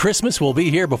Christmas will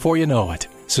be here before you know it.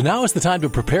 So now is the time to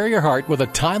prepare your heart with a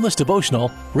timeless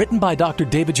devotional written by Dr.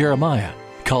 David Jeremiah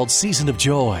called Season of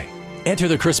Joy. Enter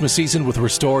the Christmas season with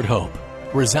restored hope,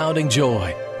 resounding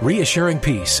joy, reassuring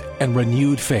peace, and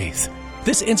renewed faith.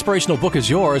 This inspirational book is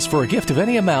yours for a gift of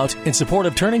any amount in support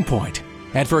of Turning Point.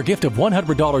 And for a gift of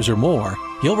 $100 or more,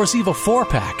 you'll receive a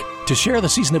 4-pack to share the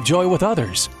Season of Joy with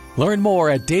others. Learn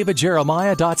more at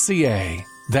davidjeremiah.ca.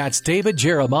 That's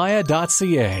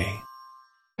davidjeremiah.ca.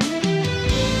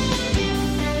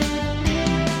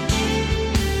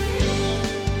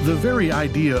 The very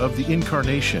idea of the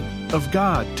incarnation, of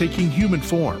God taking human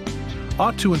form,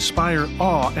 ought to inspire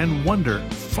awe and wonder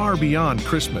far beyond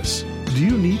Christmas. Do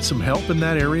you need some help in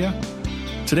that area?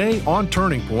 Today on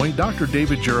Turning Point, Dr.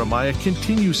 David Jeremiah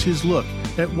continues his look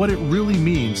at what it really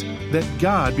means that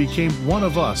God became one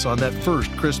of us on that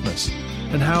first Christmas,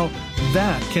 and how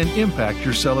that can impact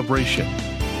your celebration.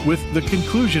 With the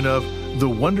conclusion of The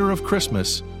Wonder of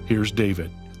Christmas, here's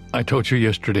David. I told you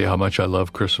yesterday how much I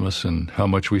love Christmas and how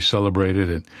much we celebrated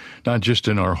it, not just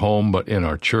in our home, but in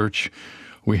our church.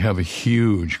 We have a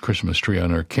huge Christmas tree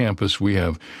on our campus. We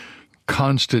have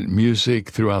constant music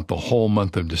throughout the whole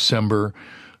month of December,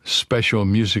 special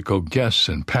musical guests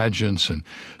and pageants and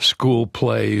school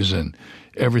plays and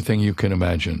everything you can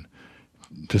imagine.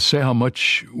 To say how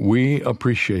much we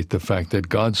appreciate the fact that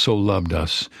God so loved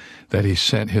us that He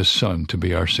sent His Son to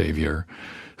be our Savior.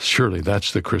 Surely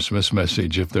that's the Christmas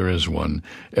message, if there is one,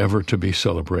 ever to be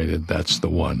celebrated. That's the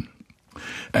one.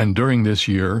 And during this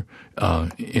year,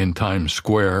 in Times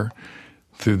Square,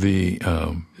 through the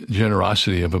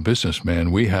generosity of a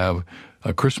businessman, we have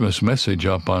a Christmas message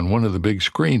up on one of the big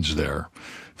screens there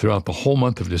throughout the whole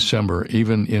month of December,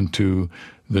 even into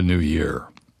the new year.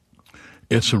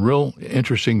 It's a real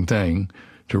interesting thing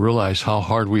to realize how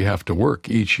hard we have to work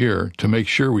each year to make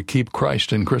sure we keep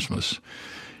Christ in Christmas.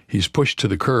 He's pushed to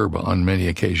the curb on many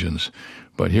occasions.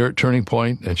 But here at Turning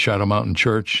Point at Shadow Mountain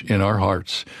Church, in our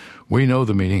hearts, we know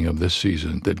the meaning of this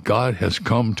season, that God has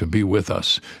come to be with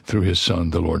us through His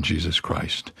Son, the Lord Jesus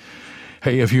Christ.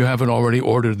 Hey, if you haven't already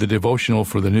ordered the devotional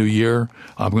for the new year,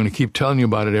 I'm going to keep telling you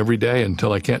about it every day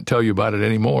until I can't tell you about it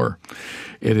anymore.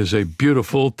 It is a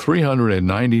beautiful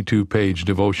 392-page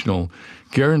devotional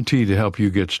guaranteed to help you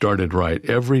get started right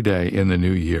every day in the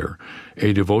new year.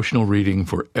 A devotional reading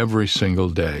for every single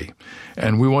day.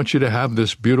 And we want you to have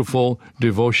this beautiful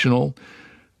devotional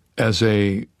as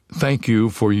a thank you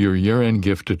for your year-end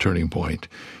gift to Turning Point.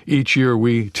 Each year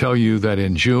we tell you that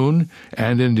in June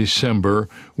and in December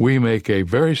we make a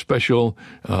very special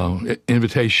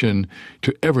invitation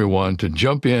to everyone to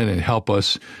jump in and help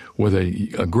us with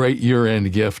a great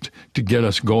year-end gift to get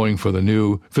us going for the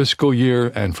new fiscal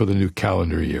year and for the new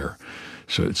calendar year.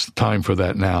 So it's time for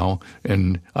that now,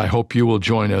 and I hope you will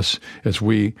join us as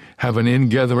we have an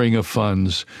ingathering of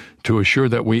funds to assure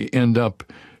that we end up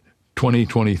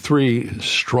 2023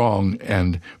 strong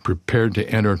and prepared to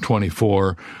enter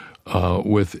 24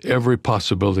 with every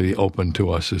possibility open to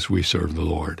us as we serve the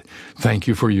Lord. Thank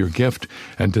you for your gift,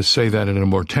 and to say that in a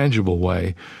more tangible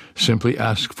way, simply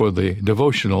ask for the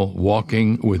devotional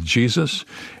Walking with Jesus,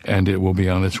 and it will be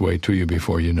on its way to you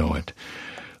before you know it.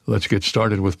 Let's get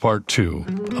started with part 2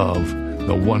 of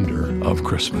The Wonder of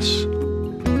Christmas.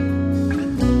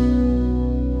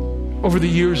 Over the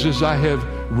years, as I have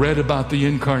read about the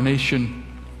Incarnation,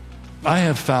 I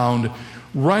have found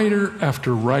writer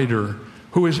after writer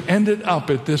who has ended up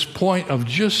at this point of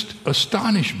just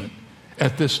astonishment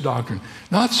at this doctrine.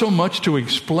 Not so much to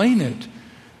explain it,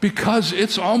 because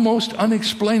it's almost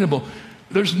unexplainable.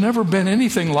 There's never been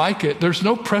anything like it. There's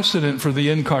no precedent for the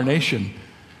Incarnation.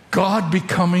 God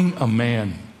becoming a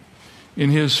man. In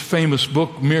his famous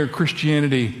book, Mere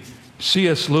Christianity,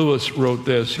 C.S. Lewis wrote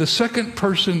this: the second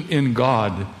person in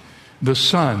God, the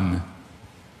Son,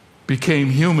 became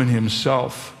human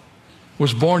himself,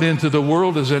 was born into the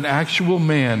world as an actual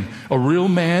man, a real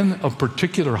man of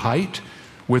particular height,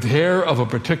 with hair of a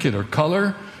particular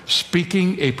color,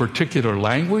 speaking a particular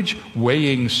language,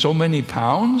 weighing so many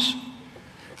pounds.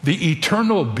 The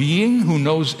eternal being who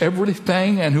knows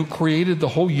everything and who created the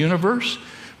whole universe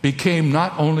became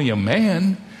not only a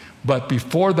man, but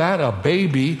before that a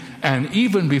baby, and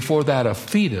even before that a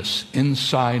fetus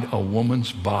inside a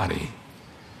woman's body.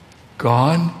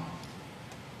 God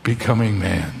becoming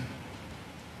man.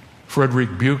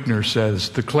 Frederick Buechner says,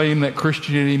 the claim that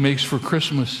Christianity makes for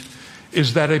Christmas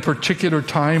is that a particular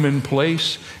time and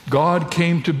place God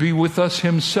came to be with us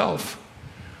himself.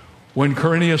 When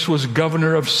Quirinius was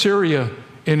governor of Syria,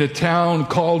 in a town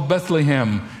called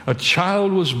Bethlehem, a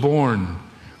child was born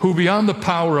who, beyond the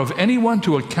power of anyone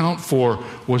to account for,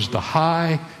 was the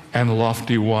high and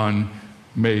lofty one,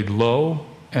 made low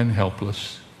and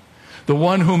helpless The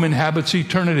one whom inhabits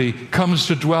eternity comes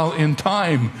to dwell in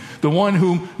time. The one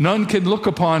whom none can look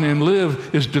upon and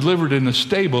live is delivered in a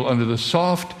stable under the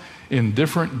soft,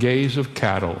 indifferent gaze of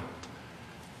cattle.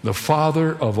 The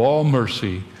Father of all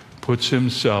mercy puts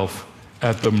himself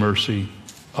at the mercy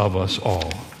of us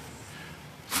all.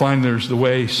 Find there's the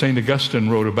way St. Augustine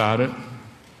wrote about it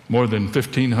more than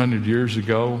 1,500 years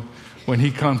ago. When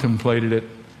he contemplated it,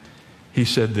 he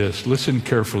said this. Listen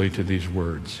carefully to these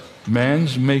words.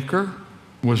 Man's maker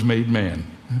was made man,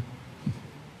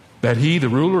 that he, the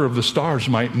ruler of the stars,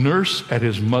 might nurse at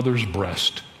his mother's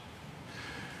breast,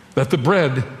 that the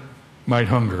bread might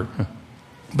hunger,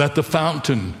 that the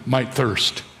fountain might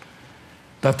thirst,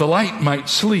 that the light might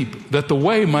sleep, that the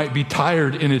way might be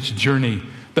tired in its journey,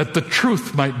 that the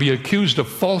truth might be accused of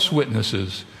false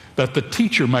witnesses, that the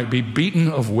teacher might be beaten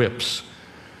of whips,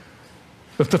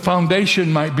 that the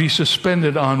foundation might be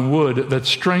suspended on wood, that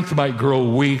strength might grow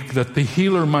weak, that the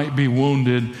healer might be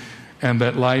wounded, and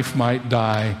that life might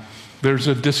die. There's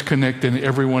a disconnect in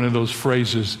every one of those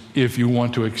phrases if you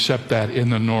want to accept that in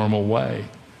the normal way.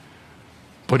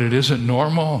 But it isn't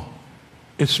normal.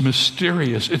 It's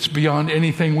mysterious. It's beyond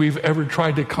anything we've ever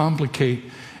tried to complicate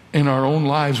in our own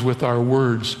lives with our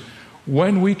words.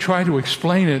 When we try to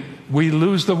explain it, we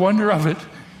lose the wonder of it.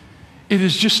 It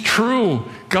is just true.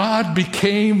 God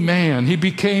became man. He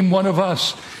became one of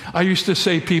us. I used to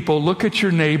say, people, look at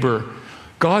your neighbor.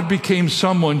 God became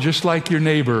someone just like your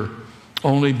neighbor,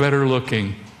 only better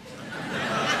looking.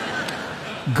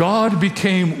 God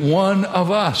became one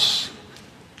of us.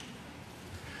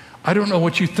 I don't know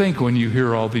what you think when you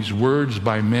hear all these words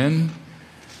by men,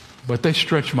 but they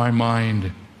stretch my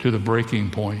mind to the breaking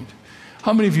point.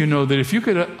 How many of you know that if you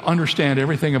could understand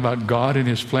everything about God and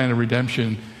his plan of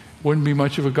redemption, wouldn't be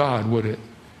much of a God, would it?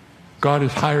 God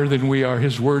is higher than we are.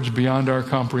 His word's beyond our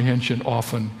comprehension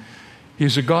often.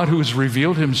 He's a God who has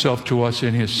revealed himself to us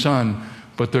in his Son,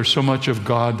 but there's so much of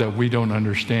God that we don't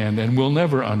understand and will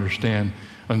never understand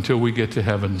until we get to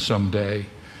heaven someday.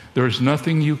 There's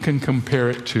nothing you can compare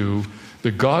it to.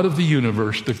 The God of the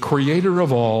universe, the creator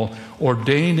of all,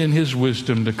 ordained in his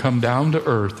wisdom to come down to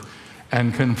earth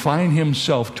and confine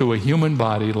himself to a human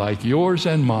body like yours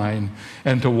and mine,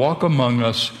 and to walk among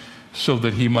us so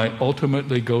that he might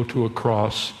ultimately go to a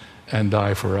cross and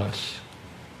die for us.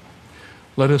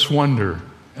 Let us wonder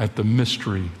at the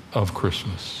mystery of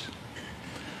Christmas.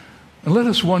 And let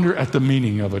us wonder at the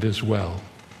meaning of it as well.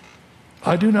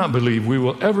 I do not believe we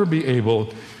will ever be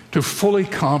able to fully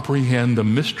comprehend the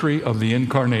mystery of the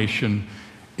incarnation,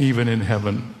 even in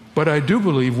heaven. But I do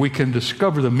believe we can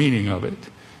discover the meaning of it.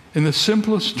 In the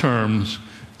simplest terms,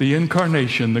 the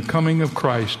incarnation, the coming of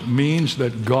Christ, means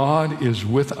that God is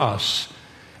with us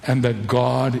and that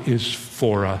God is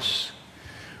for us.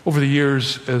 Over the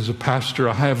years as a pastor,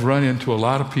 I have run into a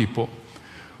lot of people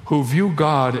who view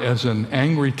God as an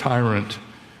angry tyrant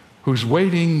who's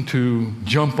waiting to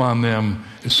jump on them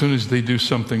as soon as they do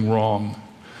something wrong.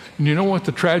 And you know what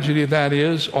the tragedy of that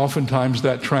is? Oftentimes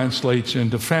that translates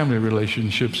into family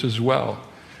relationships as well.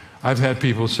 I've had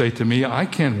people say to me, I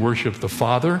can't worship the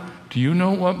Father. Do you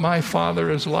know what my Father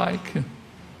is like?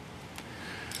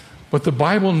 But the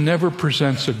Bible never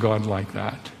presents a God like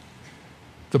that.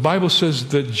 The Bible says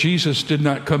that Jesus did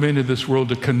not come into this world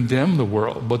to condemn the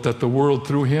world, but that the world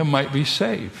through him might be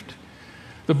saved.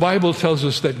 The Bible tells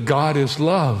us that God is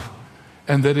love,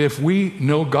 and that if we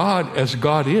know God as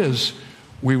God is,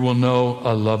 we will know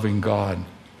a loving God.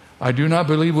 I do not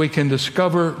believe we can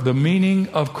discover the meaning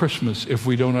of Christmas if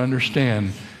we don't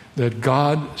understand that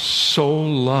God so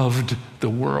loved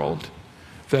the world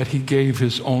that he gave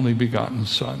his only begotten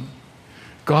Son.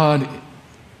 God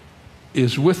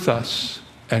is with us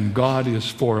and God is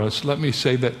for us. Let me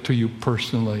say that to you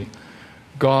personally.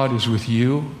 God is with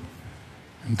you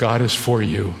and God is for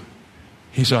you.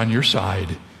 He's on your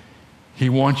side. He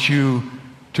wants you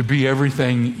to be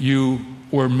everything you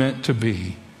were meant to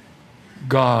be.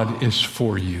 God is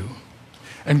for you.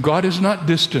 And God is not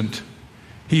distant.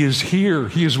 He is here.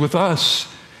 He is with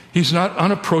us. He's not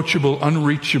unapproachable,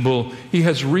 unreachable. He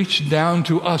has reached down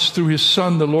to us through his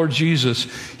Son, the Lord Jesus.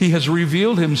 He has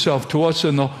revealed himself to us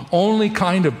in the only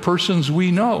kind of persons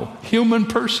we know, human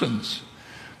persons.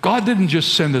 God didn't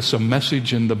just send us a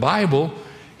message in the Bible.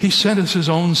 He sent us his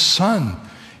own Son.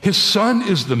 His Son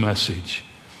is the message.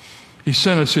 He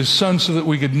sent us his Son so that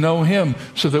we could know him,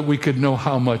 so that we could know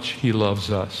how much he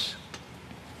loves us.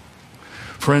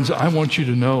 Friends, I want you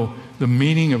to know the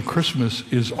meaning of Christmas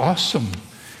is awesome.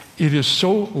 It is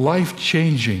so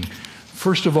life-changing.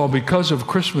 First of all, because of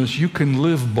Christmas, you can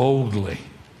live boldly.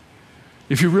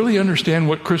 If you really understand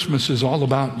what Christmas is all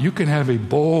about, you can have a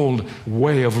bold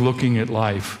way of looking at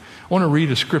life. I want to read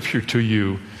a scripture to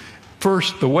you.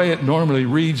 first the way it normally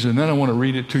reads, and then I want to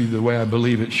read it to you the way I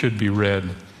believe it should be read.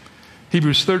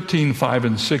 Hebrews 13:5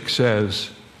 and 6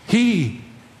 says, He,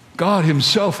 God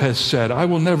himself, has said, I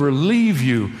will never leave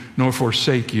you nor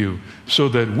forsake you, so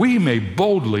that we may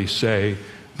boldly say,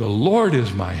 the Lord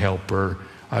is my helper.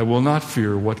 I will not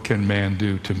fear what can man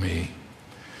do to me.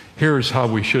 Here is how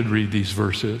we should read these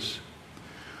verses.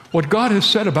 What God has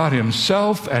said about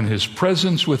himself and his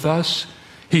presence with us,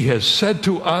 he has said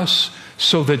to us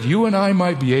so that you and I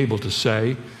might be able to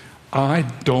say, I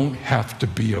don't have to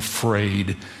be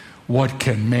afraid. What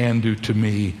can man do to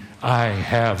me? I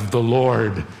have the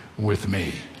Lord with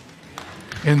me.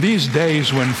 In these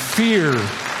days when fear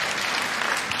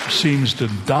seems to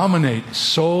dominate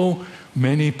so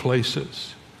many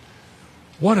places,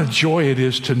 what a joy it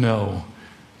is to know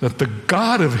that the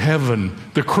God of heaven,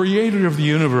 the creator of the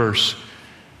universe,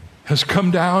 has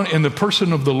come down in the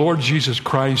person of the Lord Jesus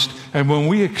Christ, and when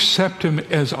we accept him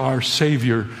as our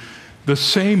Savior, the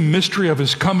same mystery of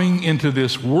his coming into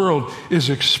this world is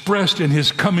expressed in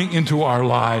his coming into our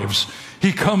lives.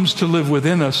 He comes to live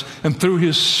within us, and through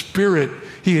his Spirit,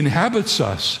 he inhabits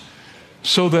us,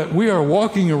 so that we are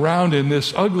walking around in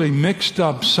this ugly, mixed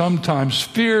up, sometimes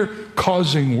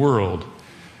fear-causing world.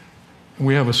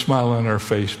 We have a smile on our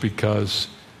face because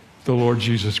the Lord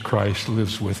Jesus Christ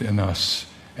lives within us,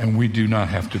 and we do not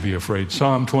have to be afraid.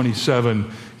 Psalm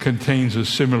 27 contains a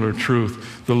similar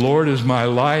truth. The Lord is my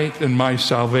light and my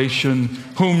salvation.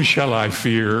 Whom shall I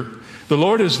fear? The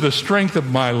Lord is the strength of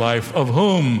my life. Of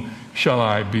whom shall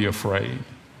I be afraid?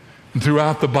 And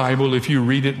throughout the Bible, if you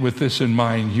read it with this in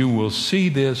mind, you will see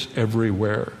this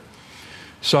everywhere.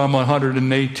 Psalm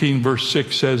 118 verse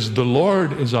 6 says, the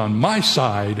Lord is on my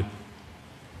side.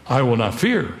 I will not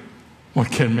fear.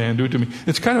 What can man do to me?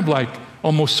 It's kind of like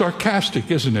almost sarcastic,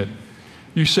 isn't it?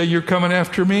 You say you're coming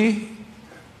after me?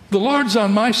 The Lord's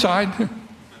on my side.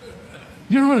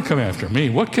 You don't want to come after me.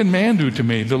 What can man do to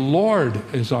me? The Lord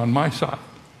is on my side.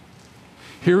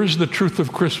 Here is the truth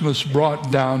of Christmas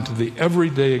brought down to the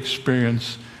everyday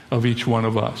experience of each one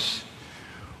of us.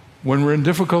 When we're in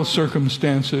difficult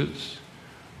circumstances,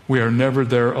 we are never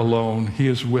there alone. He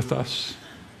is with us.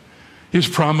 He's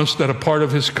promised that a part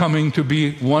of his coming to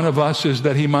be one of us is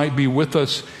that he might be with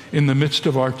us in the midst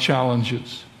of our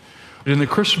challenges. In the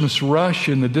Christmas rush,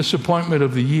 in the disappointment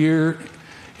of the year,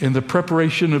 in the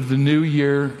preparation of the new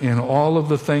year, in all of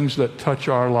the things that touch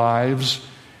our lives,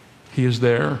 he is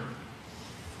there.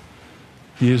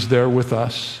 He is there with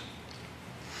us.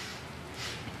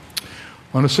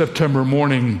 On a September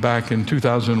morning back in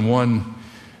 2001,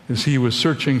 as he was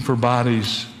searching for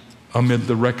bodies amid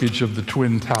the wreckage of the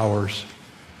Twin Towers,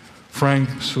 Frank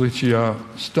Sliccia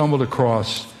stumbled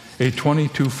across a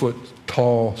 22-foot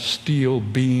tall steel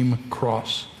beam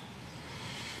cross.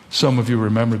 Some of you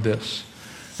remember this.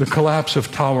 The collapse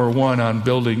of Tower 1 on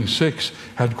Building 6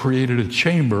 had created a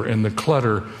chamber in the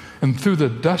clutter, and through the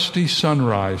dusty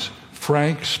sunrise,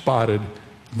 Frank spotted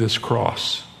this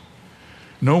cross.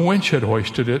 No winch had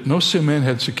hoisted it, no cement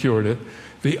had secured it.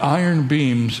 The iron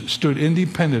beams stood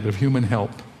independent of human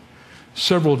help.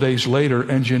 Several days later,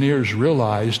 engineers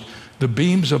realized the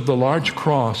beams of the large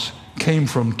cross came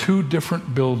from two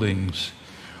different buildings.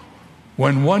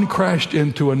 When one crashed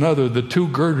into another, the two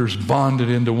girders bonded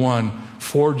into one,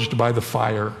 forged by the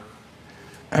fire.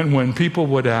 And when people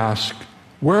would ask,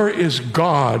 where is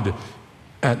God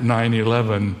at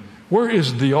 9/11? Where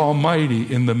is the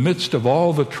Almighty in the midst of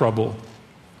all the trouble?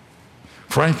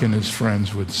 Frank and his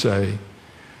friends would say,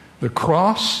 the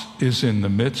cross is in the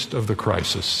midst of the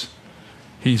crisis.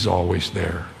 He's always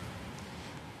there.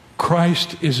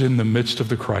 Christ is in the midst of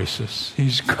the crisis.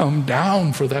 He's come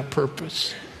down for that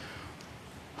purpose.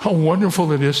 How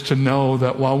wonderful it is to know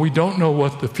that while we don't know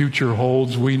what the future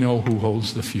holds, we know who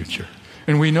holds the future.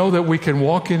 And we know that we can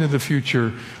walk into the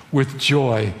future with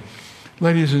joy.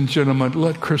 Ladies and gentlemen,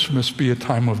 let Christmas be a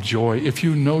time of joy. If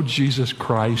you know Jesus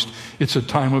Christ, it's a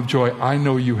time of joy. I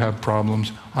know you have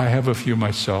problems. I have a few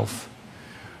myself.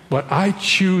 But I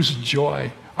choose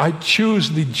joy. I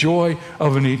choose the joy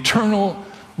of an eternal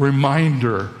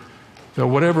reminder that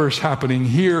whatever is happening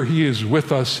here, he is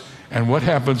with us, and what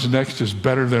happens next is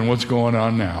better than what's going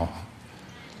on now.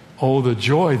 Oh, the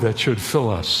joy that should fill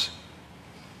us.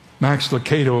 Max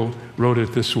Lucado wrote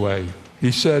it this way.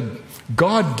 He said,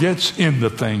 God gets into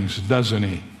things, doesn't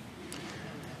he?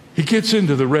 He gets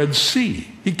into the Red Sea.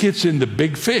 He gets into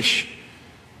big fish.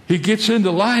 He gets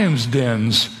into lions'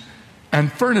 dens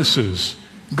and furnaces.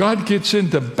 God gets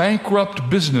into bankrupt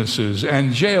businesses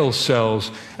and jail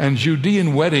cells and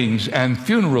Judean weddings and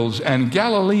funerals and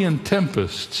Galilean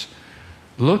tempests.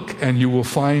 Look and you will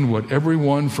find what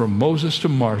everyone from Moses to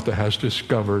Martha has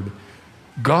discovered.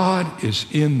 God is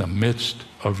in the midst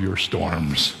of your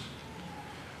storms.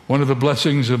 One of the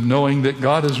blessings of knowing that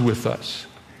God is with us,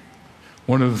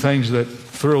 one of the things that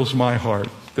thrills my heart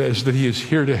is that He is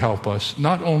here to help us,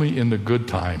 not only in the good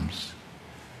times,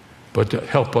 but to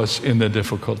help us in the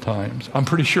difficult times. I'm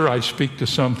pretty sure I speak to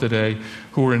some today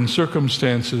who are in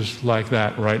circumstances like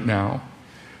that right now.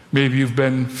 Maybe you've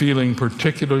been feeling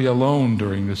particularly alone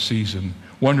during this season,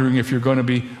 wondering if you're going to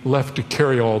be left to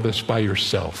carry all this by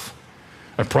yourself.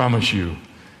 I promise you,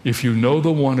 if you know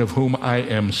the one of whom I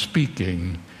am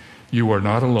speaking, you are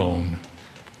not alone.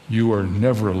 You are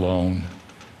never alone.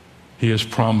 He has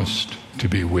promised to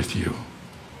be with you.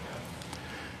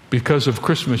 Because of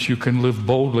Christmas, you can live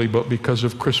boldly, but because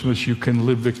of Christmas, you can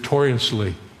live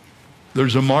victoriously.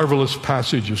 There's a marvelous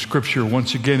passage of Scripture,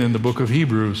 once again in the book of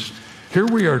Hebrews. Here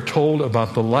we are told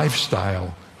about the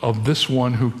lifestyle of this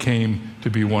one who came to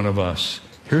be one of us.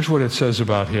 Here's what it says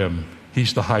about him.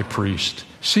 He's the high priest.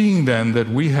 Seeing then that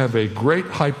we have a great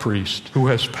high priest who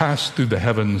has passed through the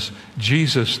heavens,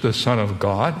 Jesus, the Son of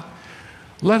God,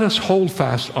 let us hold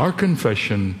fast our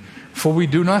confession, for we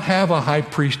do not have a high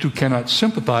priest who cannot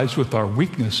sympathize with our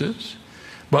weaknesses,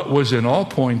 but was in all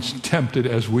points tempted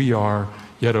as we are,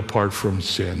 yet apart from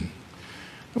sin.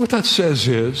 What that says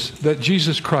is that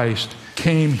Jesus Christ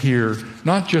came here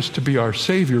not just to be our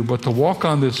Savior, but to walk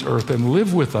on this earth and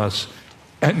live with us.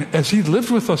 And as He lived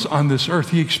with us on this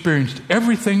earth, He experienced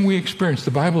everything we experienced.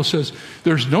 The Bible says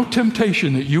there's no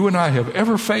temptation that you and I have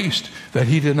ever faced that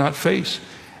He did not face.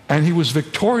 And He was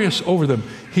victorious over them.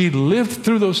 He lived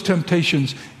through those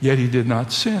temptations, yet He did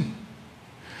not sin.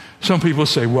 Some people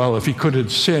say, well, if He couldn't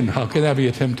sin, how can that be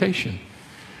a temptation?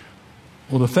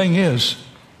 Well, the thing is,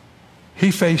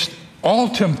 He faced all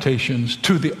temptations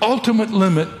to the ultimate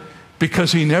limit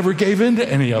because He never gave in to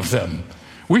any of them.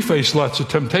 We face lots of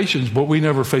temptations, but we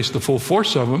never face the full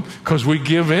force of them because we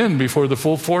give in before the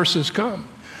full force has come.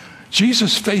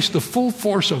 Jesus faced the full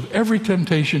force of every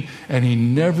temptation, and He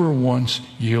never once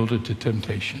yielded to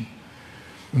temptation.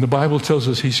 And the Bible tells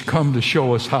us He's come to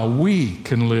show us how we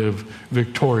can live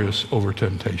victorious over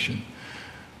temptation.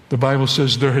 The Bible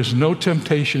says there has no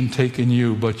temptation taken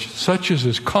you, but such as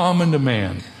is common to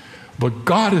man. But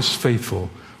God is faithful,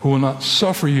 who will not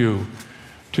suffer you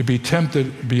to be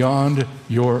tempted beyond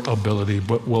your ability,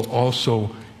 but will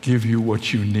also give you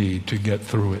what you need to get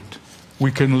through it.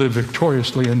 We can live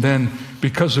victoriously, and then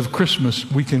because of Christmas,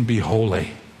 we can be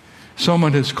holy.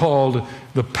 Someone has called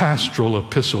the pastoral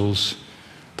epistles,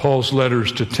 Paul's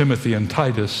letters to Timothy and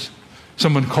Titus,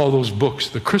 someone called those books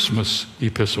the Christmas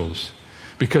epistles.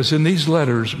 Because in these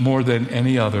letters, more than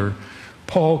any other,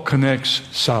 Paul connects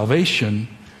salvation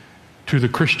to the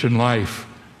Christian life,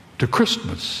 to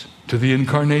Christmas, to the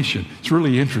incarnation. It's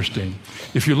really interesting.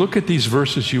 If you look at these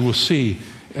verses, you will see,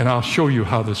 and I'll show you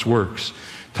how this works.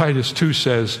 Titus 2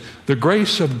 says, the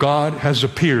grace of God has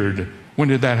appeared. When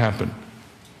did that happen?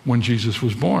 When Jesus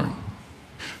was born.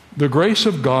 The grace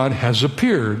of God has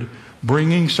appeared,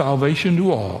 bringing salvation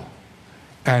to all,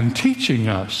 and teaching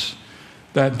us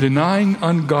that denying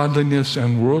ungodliness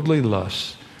and worldly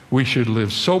lusts, we should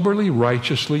live soberly,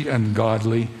 righteously, and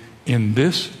godly in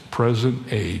this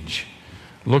present age,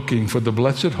 looking for the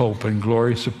blessed hope and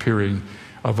glorious appearing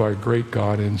of our great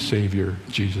God and Savior,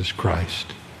 Jesus Christ.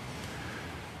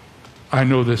 I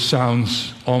know this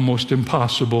sounds almost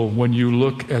impossible when you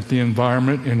look at the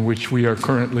environment in which we are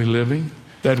currently living,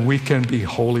 that we can be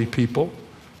holy people,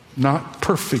 not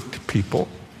perfect people,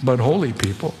 but holy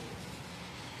people.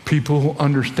 People who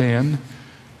understand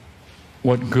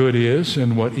what good is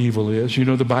and what evil is. You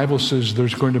know, the Bible says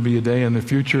there's going to be a day in the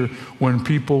future when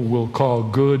people will call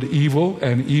good evil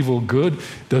and evil good.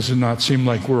 Does it not seem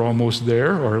like we're almost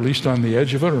there, or at least on the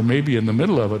edge of it, or maybe in the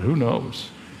middle of it? Who knows?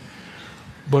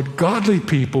 But godly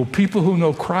people, people who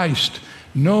know Christ,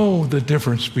 know the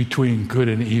difference between good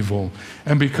and evil.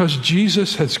 And because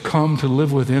Jesus has come to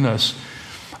live within us,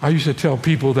 I used to tell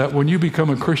people that when you become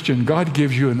a Christian, God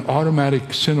gives you an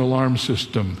automatic sin alarm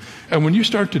system. And when you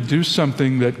start to do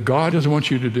something that God doesn't want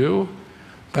you to do,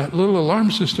 that little alarm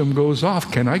system goes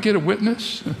off. Can I get a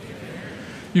witness?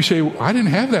 You say, I didn't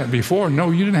have that before.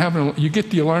 No, you didn't have you get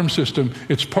the alarm system.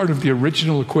 It's part of the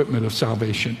original equipment of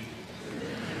salvation.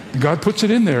 God puts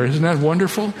it in there. Isn't that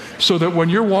wonderful? So that when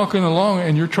you're walking along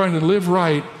and you're trying to live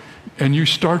right and you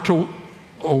start to,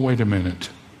 oh, wait a minute.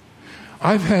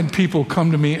 I've had people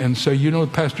come to me and say, you know,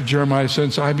 Pastor Jeremiah,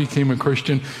 since I became a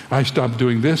Christian, I stopped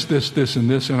doing this, and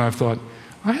this. And I've thought,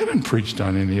 I haven't preached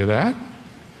on any of that.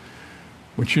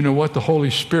 But you know what? The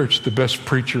Holy Spirit's the best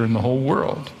preacher in the whole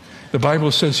world. The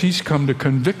Bible says He's come to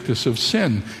convict us of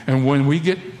sin. And when we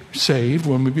get saved,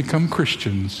 when we become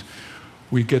Christians,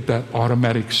 we get that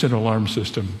automatic sin alarm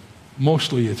system.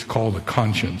 Mostly it's called a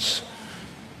conscience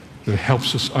that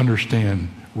helps us understand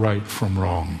right from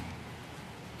wrong.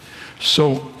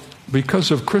 So,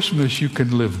 because of Christmas, you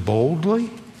can live boldly.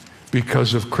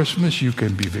 Because of Christmas, you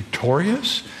can be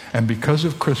victorious. And because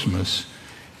of Christmas,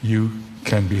 you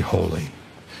can be holy.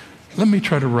 Let me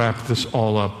try to wrap this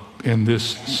all up in this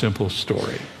simple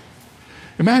story.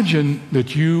 Imagine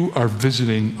that you are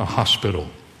visiting a hospital.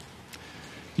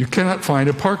 You cannot find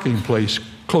a parking place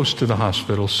close to the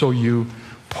hospital, so you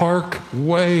park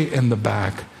way in the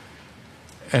back.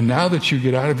 And now that you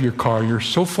get out of your car, you're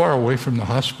so far away from the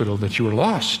hospital that you are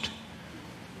lost.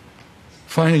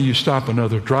 Finally, you stop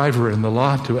another driver in the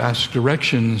lot to ask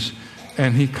directions,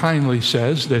 and he kindly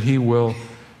says that he will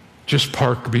just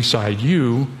park beside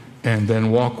you and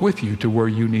then walk with you to where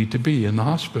you need to be in the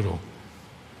hospital.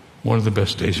 One of the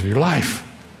best days of your life.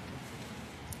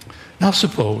 Now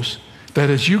suppose that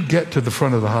as you get to the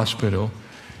front of the hospital,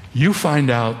 you find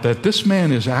out that this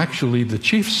man is actually the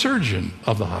chief surgeon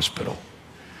of the hospital.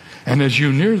 And as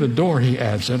you near the door, he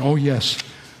adds, and oh yes,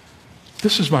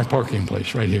 this is my parking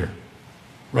place right here,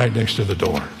 right next to the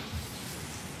door.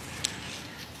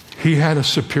 He had a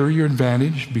superior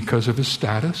advantage because of his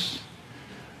status,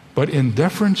 but in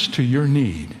deference to your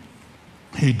need,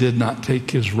 he did not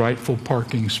take his rightful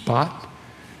parking spot,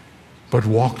 but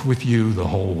walked with you the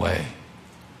whole way.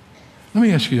 Let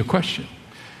me ask you a question.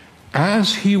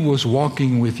 As he was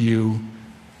walking with you,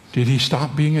 did he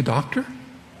stop being a doctor?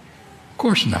 Of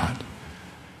course not.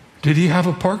 Did he have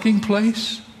a parking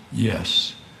place?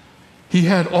 Yes. He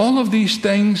had all of these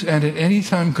things and at any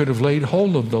time could have laid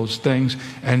hold of those things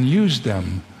and used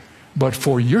them. But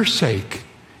for your sake,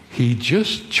 he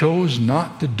just chose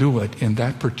not to do it in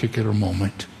that particular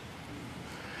moment.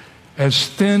 As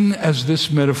thin as this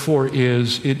metaphor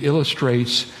is, it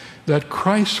illustrates that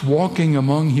Christ walking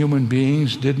among human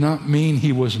beings did not mean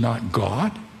he was not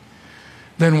God.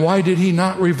 Then why did he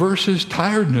not reverse his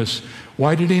tiredness?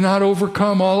 Why did he not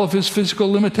overcome all of his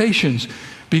physical limitations?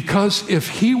 Because if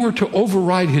he were to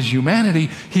override his humanity,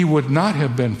 he would not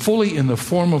have been fully in the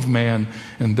form of man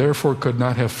and therefore could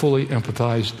not have fully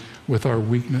empathized with our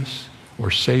weakness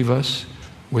or save us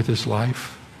with his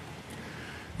life.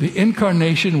 The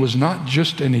incarnation was not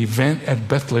just an event at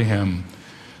Bethlehem.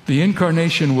 The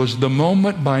incarnation was the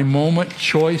moment-by-moment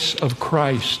choice of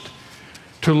Christ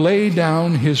to lay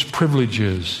down his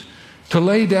privileges, to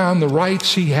lay down the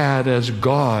rights he had as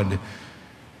God,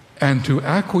 and to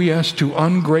acquiesce to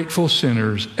ungrateful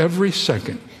sinners every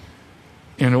second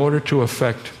in order to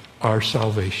effect our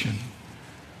salvation.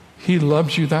 He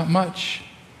loves you that much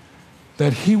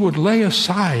that he would lay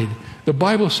aside, the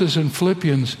Bible says in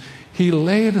Philippians, he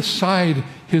laid aside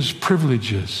his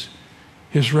privileges,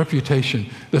 his reputation.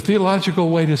 The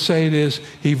theological way to say it is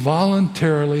he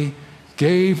voluntarily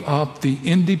gave up the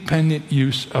independent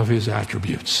use of his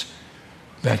attributes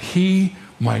that he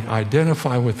might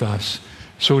identify with us.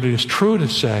 So it is true to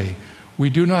say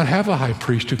we do not have a high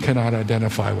priest who cannot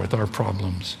identify with our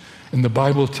problems. And the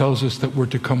Bible tells us that we're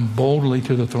to come boldly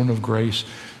to the throne of grace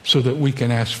so that we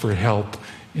can ask for help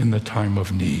in the time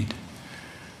of need.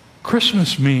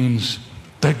 Christmas means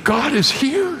that God is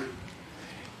here.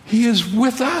 He is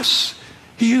with us.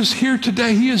 He is here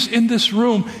today. He is in this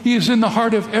room. He is in the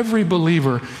heart of every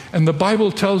believer. And the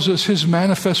Bible tells us his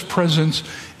manifest presence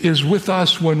is with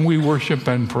us when we worship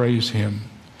and praise him.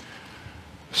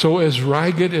 So as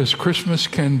ragged as Christmas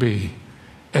can be,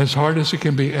 as hard as it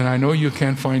can be, and I know you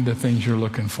can't find the things you're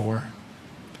looking for,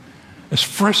 as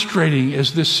frustrating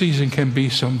as this season can be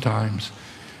sometimes,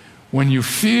 when you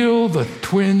feel the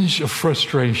twinge of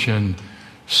frustration,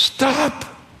 stop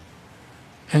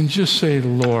and just say,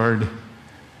 Lord,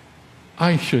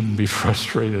 I shouldn't be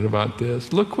frustrated about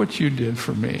this. Look what you did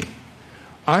for me.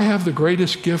 I have the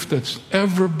greatest gift that's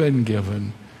ever been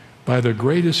given by the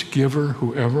greatest giver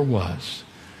who ever was,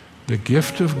 the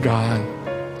gift of God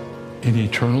in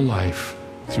eternal life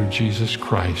through Jesus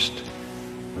Christ,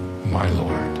 my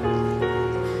Lord.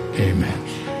 Amen.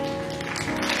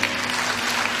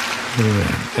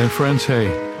 Amen. And friends, hey,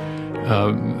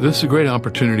 this is a great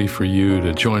opportunity for you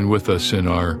to join with us in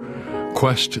our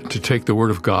quest to take the Word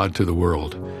of God to the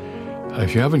world.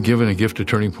 If you haven't given a gift to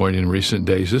Turning Point in recent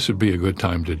days, this would be a good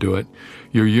time to do it.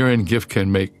 Your year-end gift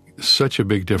can make such a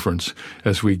big difference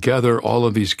as we gather all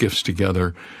of these gifts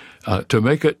together to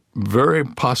make it very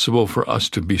possible for us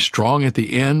to be strong at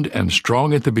the end and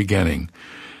strong at the beginning,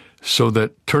 so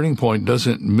that Turning Point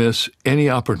doesn't miss any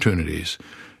opportunities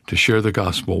to share the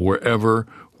gospel wherever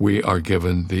we are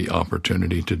given the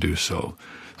opportunity to do so.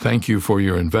 Thank you for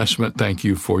your investment. Thank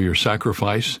you for your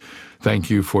sacrifice. Thank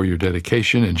you for your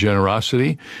dedication and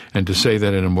generosity. And to say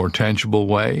that in a more tangible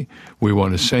way, we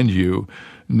want to send you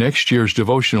next year's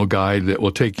devotional guide that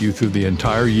will take you through the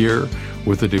entire year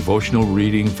with a devotional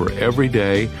reading for every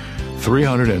day,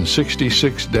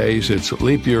 366 days. It's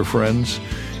leap year, friends,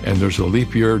 and there's a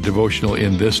leap year devotional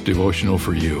in this devotional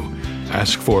for you.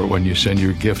 Ask for it when you send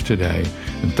your gift today,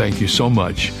 and thank you so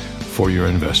much for your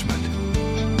investment.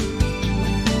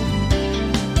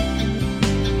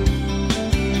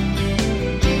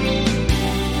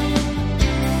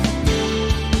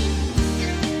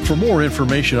 For more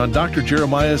information on Dr.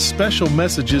 Jeremiah's special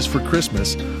messages for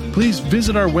Christmas, please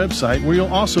visit our website, where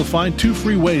you'll also find 2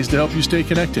 free ways to help you stay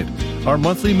connected: our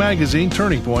monthly magazine,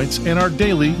 Turning Points, and our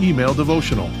daily email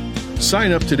devotional.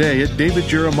 Sign up today at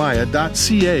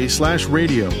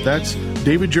davidjeremiah.ca/radio. That's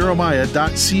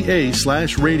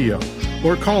davidjeremiah.ca/radio.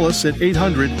 Or call us at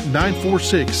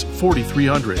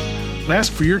 800-946-4300.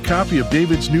 Ask for your copy of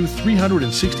David's new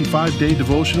 365-day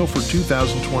devotional for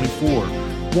 2024.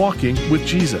 Walking with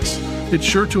Jesus. It's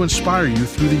sure to inspire you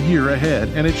through the year ahead,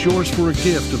 and it's yours for a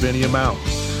gift of any amount.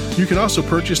 You can also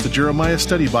purchase the Jeremiah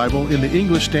Study Bible in the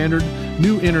English Standard,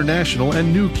 New International,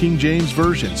 and New King James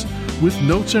versions, with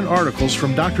notes and articles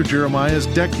from Dr. Jeremiah's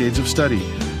decades of study.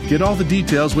 Get all the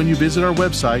details when you visit our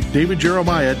website,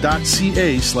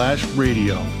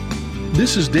 davidjeremiah.ca/radio.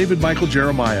 This is David Michael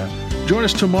Jeremiah. Join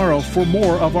us tomorrow for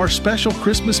more of our special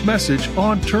Christmas message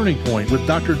on Turning Point with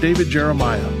Dr. David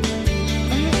Jeremiah.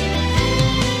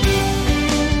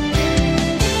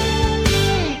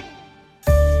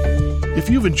 If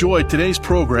you've enjoyed today's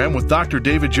program with Dr.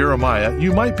 David Jeremiah,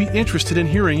 you might be interested in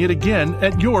hearing it again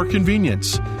at your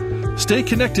convenience. Stay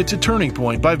connected to Turning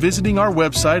Point by visiting our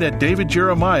website at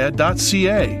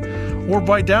davidjeremiah.ca or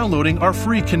by downloading our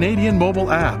free Canadian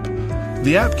mobile app.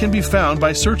 The app can be found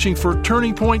by searching for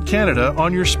Turning Point Canada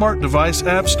on your smart device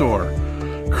app store.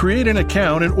 Create an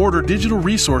account and order digital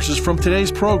resources from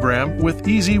today's program with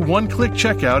easy one-click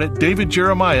checkout at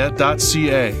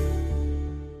davidjeremiah.ca.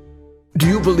 Do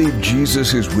you believe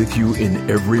Jesus is with you in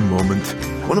every moment?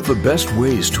 One of the best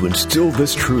ways to instill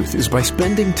this truth is by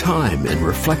spending time in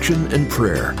reflection and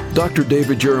prayer. Dr.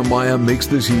 David Jeremiah makes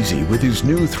this easy with his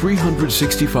new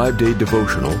 365-day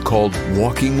devotional called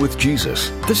Walking with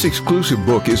Jesus. This exclusive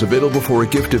book is available for a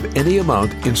gift of any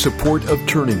amount in support of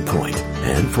Turning Point.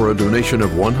 And for a donation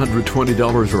of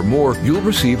 $120 or more, you'll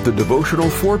receive the devotional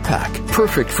 4-pack,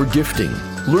 perfect for gifting.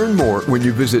 Learn more when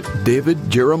you visit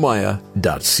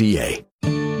davidjeremiah.ca.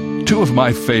 2 of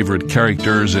my favorite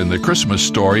characters in the Christmas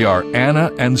story are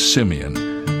Anna and Simeon,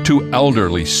 2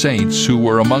 elderly saints who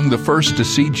were among the first to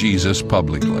see Jesus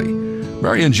publicly.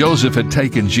 Mary and Joseph had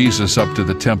taken Jesus up to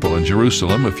the temple in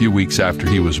Jerusalem a few weeks after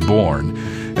he was born,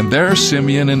 and there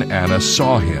Simeon and Anna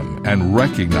saw him and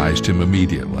recognized him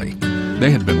immediately.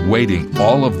 They had been waiting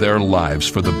all of their lives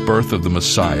for the birth of the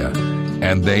Messiah,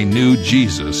 and they knew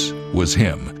Jesus was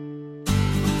him.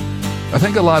 I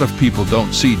think a lot of people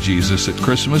don't see Jesus at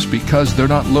Christmas because they're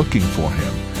not looking for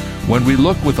him. When we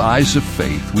look with eyes of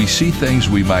faith, we see things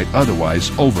we might otherwise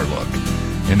overlook.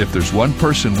 And if there's one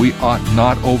person we ought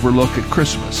not overlook at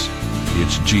Christmas,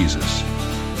 it's Jesus.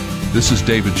 This is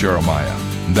David Jeremiah,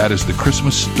 and that is the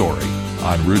Christmas story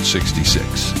on Route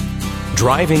 66.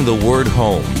 Driving the word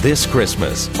home this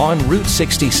Christmas on Route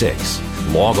 66.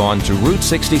 Log on to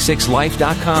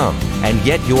Route66Life.com and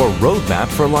get your roadmap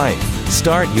for life.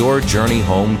 Start your journey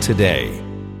home today.